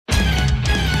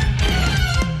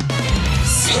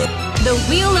The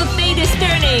wheel of fate is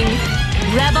turning.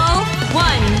 Rebel 1.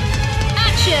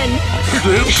 Action.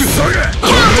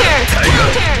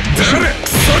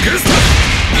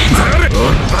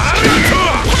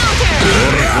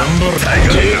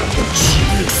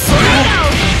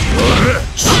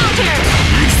 Counter.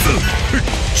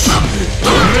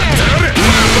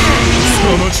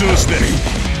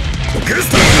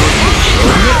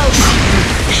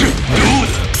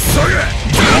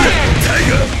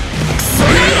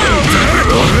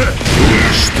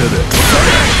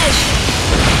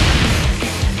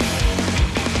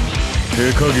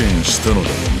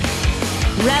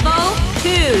 Rebel 2.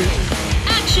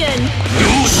 Action.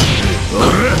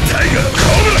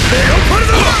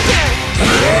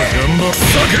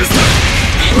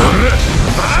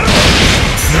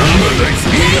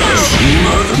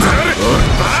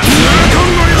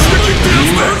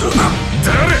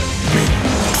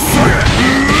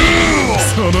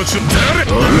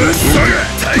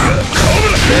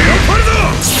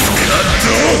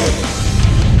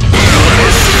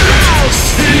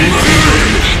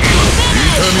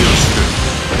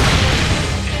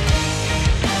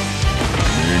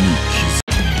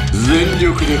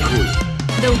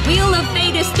 The wheel of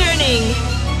fate is turning.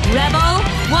 Rebel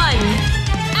 1.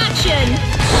 Action.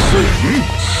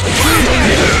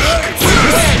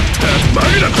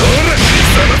 Rebel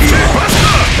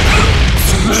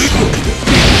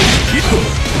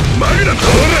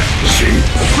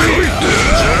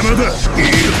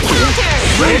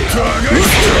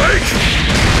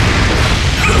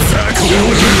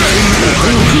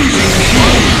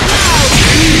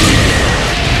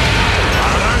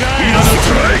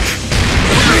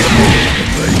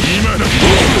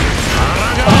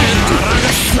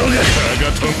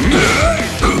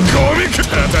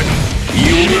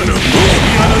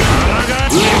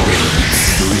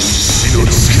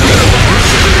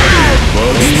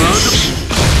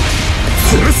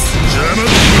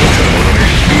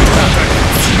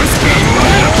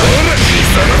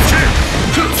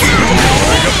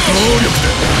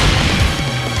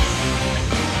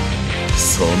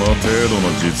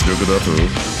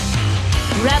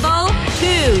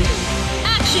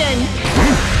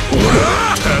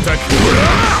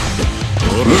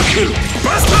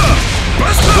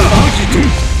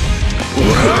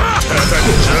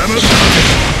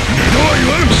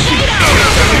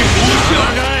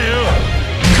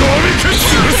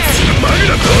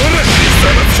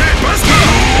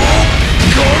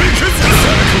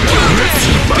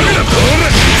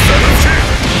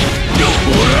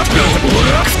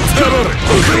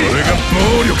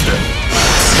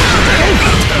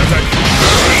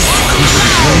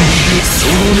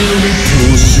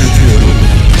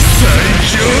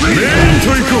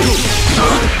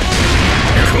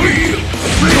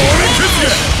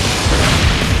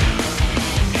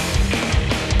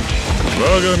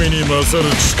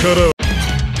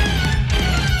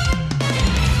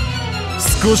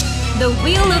Action. The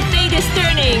wheel of fate is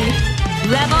turning.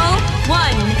 Rebel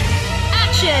 1.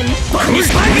 Action.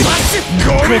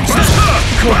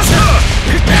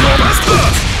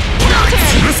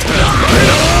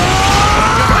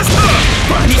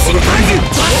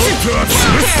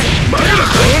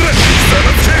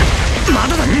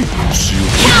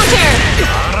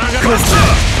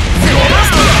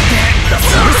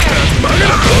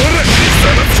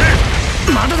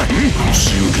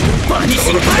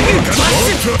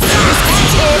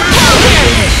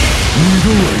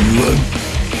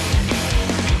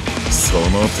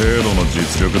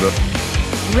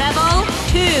 Rebel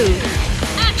 2.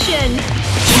 Action.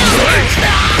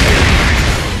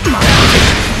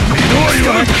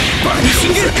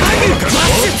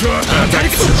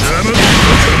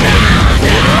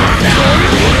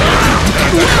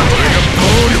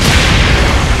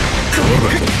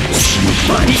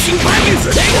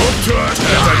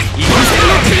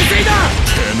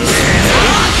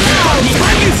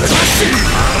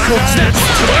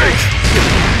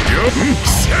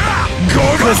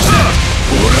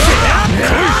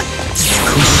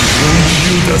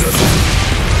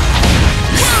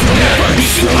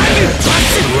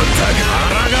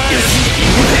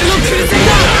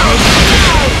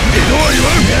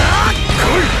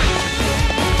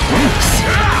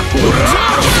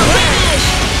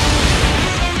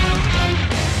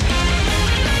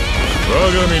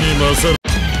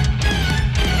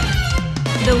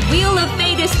 The wheel of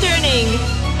fate is turning.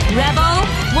 Rebel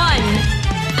 1.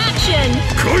 Action.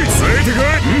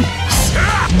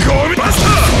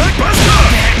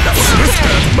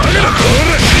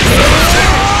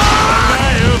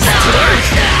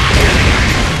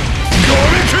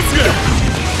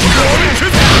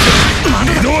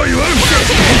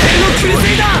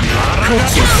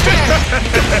 バス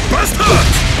ター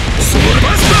それ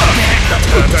バスター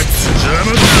叩き邪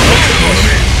魔だ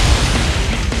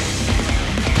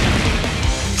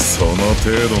その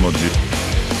程度の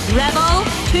Rebel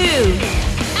 2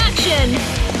 Action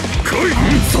来い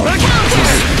そらきそ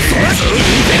らき人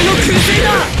間の空勢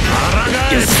だ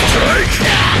ストライク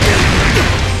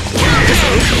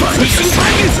バニシンバ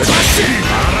ニューバッシュ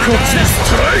こっちだス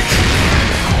トライク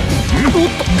おっとゴーレ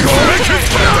キス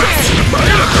パーマグ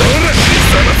ナゴーレ貴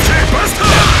様つけバスター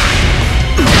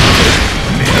おい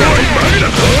マグナ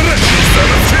ゴーレ貴様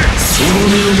つけその目を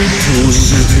見て教え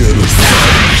てやる最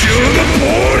強のボ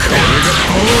ールこれが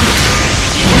ボール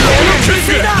ゴーレキス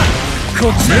だこ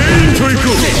っちだメインと行こうバ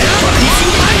ニシン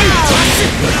バニューバッシュ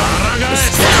ス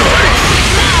トライク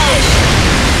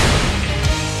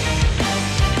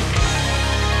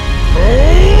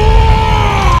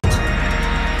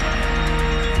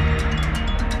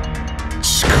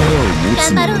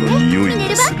頑張ろうね、ミネ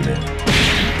ルヴァ。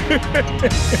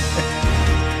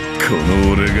こ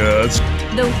の俺が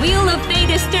The wheel of fate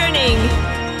is turning.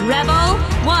 Rebel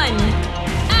 1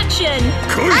 Action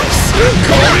来い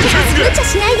無茶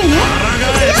しないでね。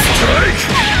ストライク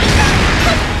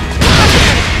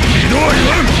二度は言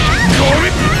わんゴミ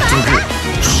どけ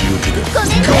仕置きだゴミ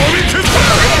決断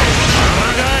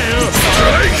スト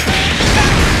ライク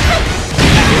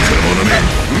僕のものめ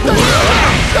ゴミ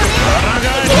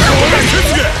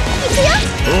決断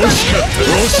惜しかった惜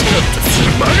しかったつ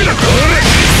まみなゴーレ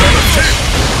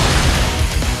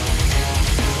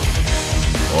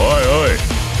おいおい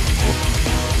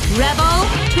Rebel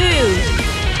 2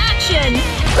 Action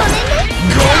ごめんね。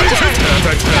ゴミ決断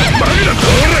つまみなゴー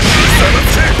レ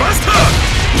バスター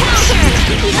気をつ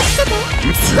けて。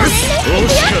潰す惜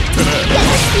しかったな気を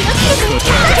つけて。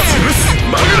潰す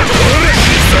マグナゴーレ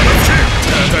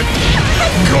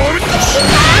ゴミ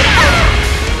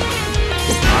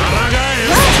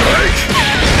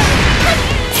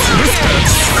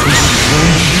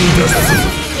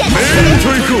メインと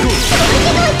行こう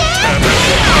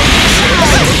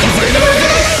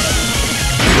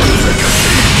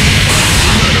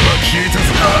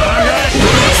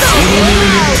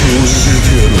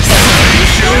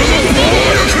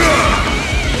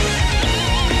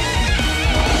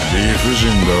理不尽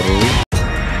だろう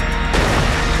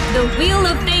The wheel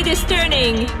of fate is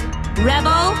turning.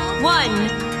 Rebel 1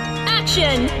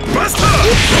 Action バスター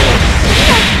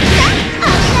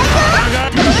ゴ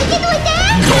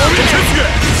ミ決断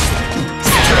ス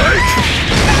トライク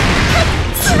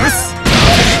潰す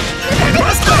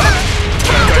バスター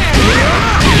高い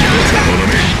もの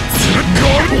めゴミど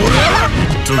けこれ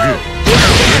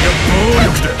が暴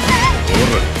力だほら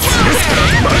潰すから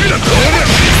マグナゴーレ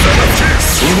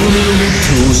その目を見て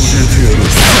教えてやる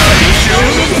最強の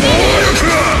暴力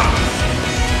は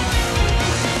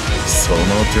その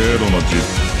程度のRebel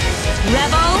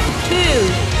 2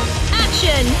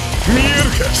 Action 見える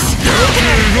かよく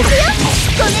動く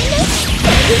ごめんね。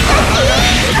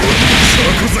食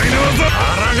材の技あ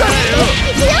らがえよおっ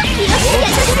と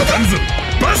このタンズ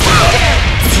バスター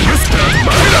潰すからマグ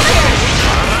ナあ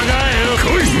らがえよ来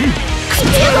い食っ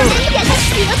たろおっ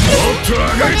と上が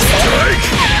りストライク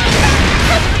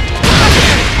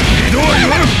二度は言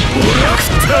わん俺は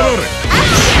食ったろれ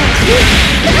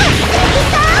あ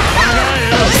らがえ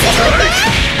よストライク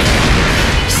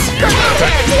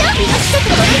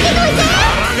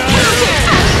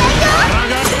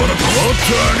このもっと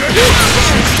上がり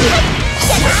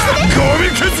ゴミ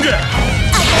ケツが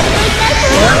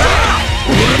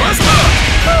俺マスター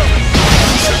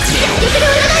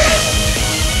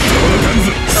このタンズ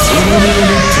その目を持っ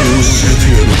て教え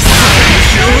てやる最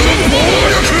強の暴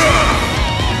力は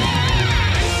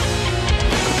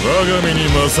我が身に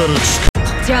勝る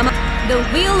力 The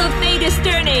wheel of fate is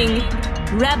turning.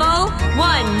 Rebel 1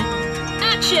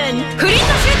 Action クリット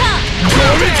シューターゴ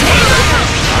ミケツ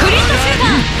クリットシューター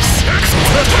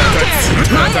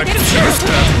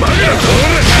マグナゴー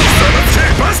レ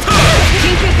バスター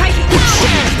緊急回避も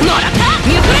らった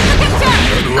ミュークレットキャプチャ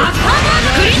ーアフターバー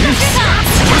ドクリットシュータ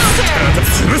ー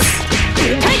潰すミュ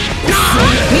ークレッ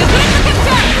トキャプチャ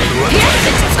ーピアス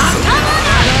アフターバード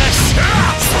ス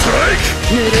トライク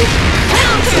塗る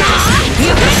ミ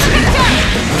ュークレットキャプチャ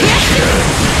ーピアス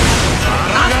アフタ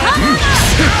ーバード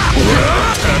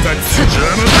邪魔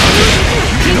だ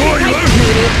二度は言わん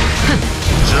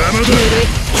邪魔だ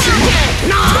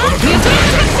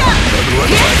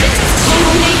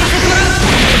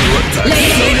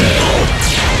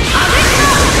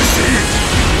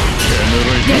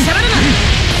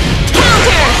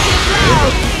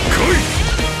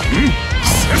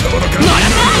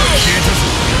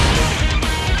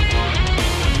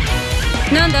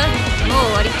なんだもう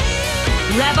終わり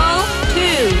Rebel 2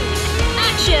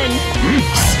 Action!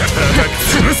 アタック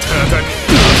潰すアタック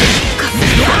ミ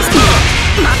ドバスタ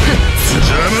ー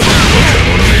邪魔だ若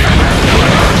者め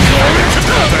攻撃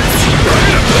アタック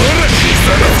ほら貴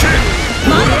様つけ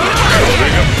これ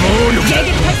が暴力だ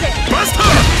バスター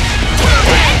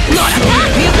もらった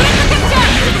リクエストキャプチ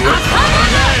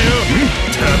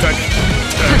ャーアタック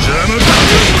邪魔だ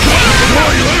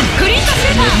クリントシ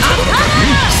ューターアタッ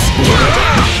クもらっ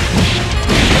た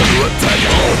リクエストキャプチ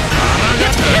ャー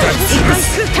アタ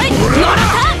ック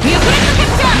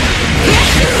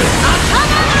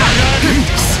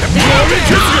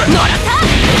もらった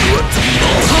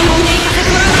本物で行かせて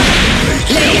もらう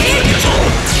レイジ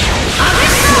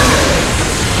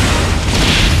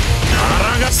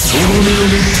その目を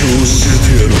見て教え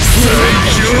てやる最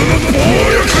強の暴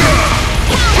力だ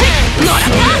もらっ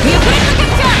たリクエストキ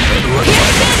ャプチャ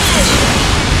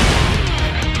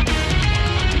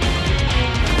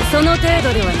ーその程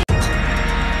度ではない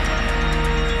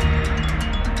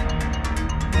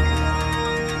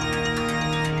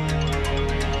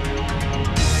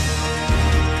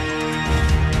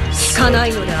効かな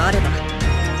いのであれば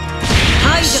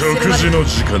排除するまで食事の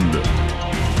時間だ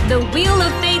The wheel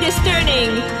of fate is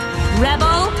turning.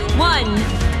 Rebel 1.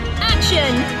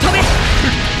 Action. 飛べ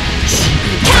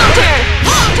Counter.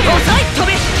 遅い飛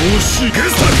べ惜しいゲス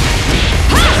ト遅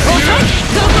い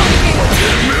どこを見て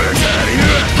る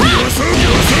予想以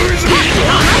上に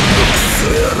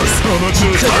その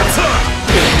調子だ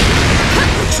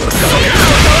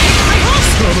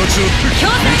その調子強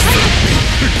制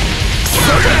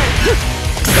解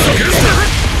ゲスト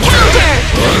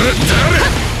誰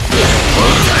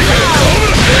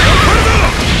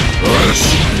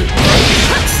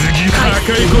次破壊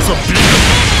こそビッ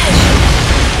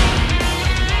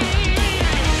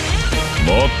も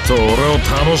っと俺を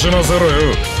楽しませろよ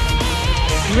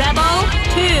Rebel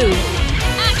 2.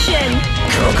 Action.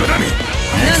 ここだみ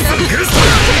なんだゲスト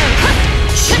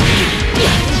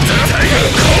タイガー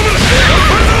コブラ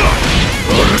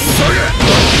俺それ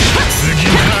次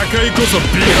破壊こそ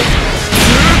ビッ痛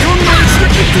恨の一撃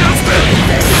ってやつだ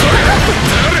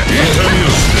誰痛みを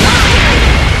して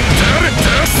誰だ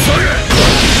それ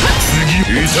次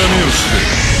痛みをして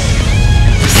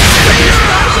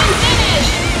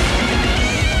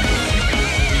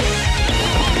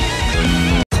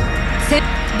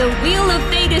The wheel of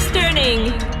fate is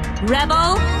turning.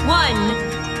 Rebel 1.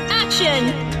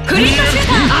 Action. クリントシュー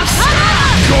ターアフタ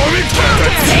ーゴミバスタ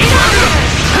ー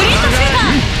クリントシュータ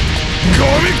ーゴ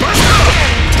ミバスタ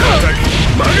ーアタック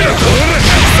マグナトーラ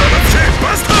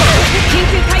バスター緊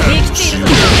急回避生きている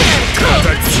ぞアタ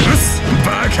ック潰す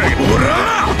バカがオ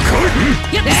ラ来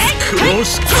いやっクロ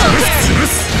ス潰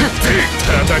す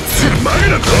アタックするマグ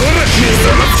ナトーラ貴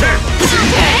様つけ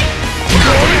ゴ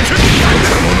ミク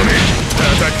若者め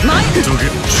アタックマイクどけ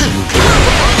二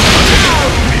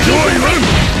度は言わん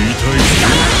痛い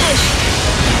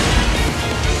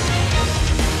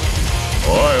お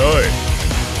いおい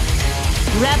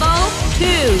Rebel 2.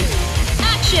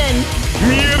 Action.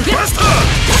 見えるバスター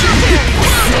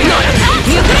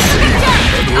リクエストキャプチ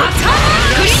ャーアタッ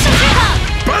ククリントシュータ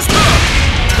ーバスター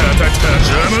タタタ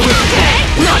邪魔だも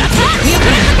らったリク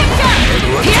エストキャプチャ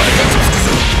ーピアス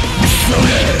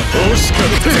惜しかっ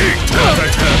たタ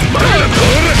タタマグナト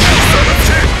ーラ貴様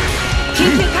つけ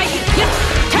緊急回避やっ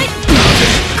はい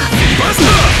バス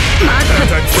タータタ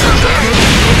タ邪魔だ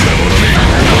若者め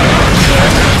タ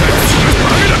タタ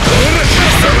マグナトーラ貴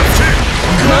様つけ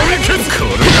ゴミケツこ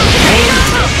れが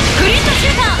クリントシ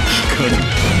ューター光る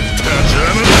邪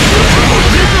魔だ若者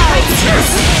め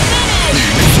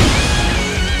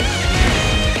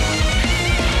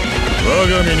我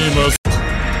が身にます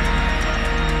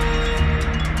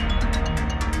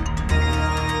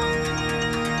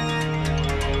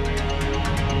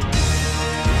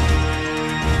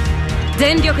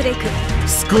全力でいく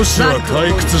少しは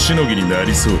退屈しのぎにな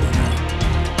りそうだな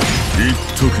言っ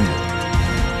とくが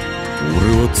俺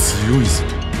は強いぞ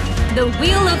The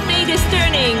wheel of fate is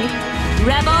turning.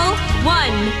 Rebel 1.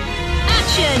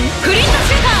 Action. クリント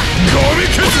シューターゴミ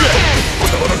ケツが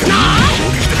届かない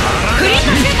攻撃だクリン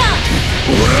トシューター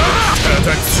オラア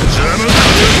タックス邪魔だ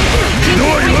二度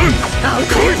は言わん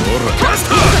来いオラバス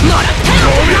ターもらった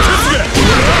ゴミケツがオ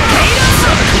ラ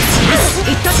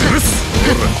いった潰す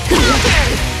オラ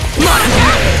もらっ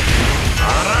た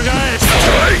抗えス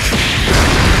トライク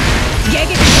迎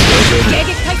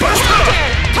撃対抗バスタ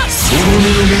ーその目を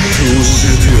持って教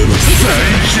えてやる最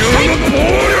強の暴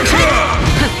力だ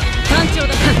単調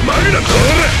だマグナトー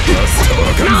ラバスターわ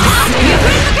かるぞリク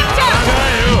エストキャプチャー抗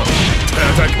えよ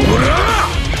アタックオラ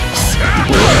さあ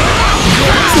オラ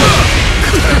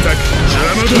アタック邪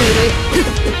魔だゴ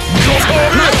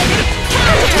ールア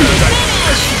タック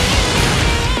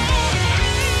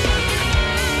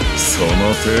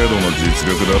程度の実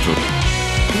力だと。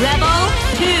Rebel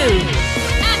 2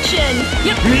 Action!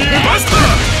 バスター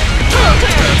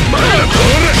まだどれ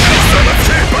貴様つ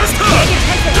けバスターどれ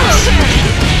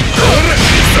貴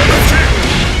様つけ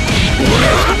ほら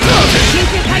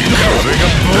これが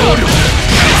暴力だ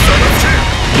貴様つけ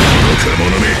愚か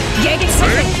者めそ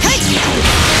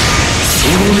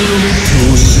の目を見て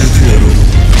教えてやろう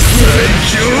最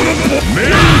強のメイン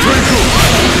といこう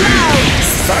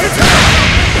された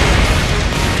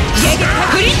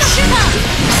クリットシューター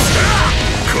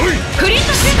来いクリッ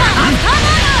トシューターアッターバーナー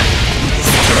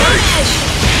ストライク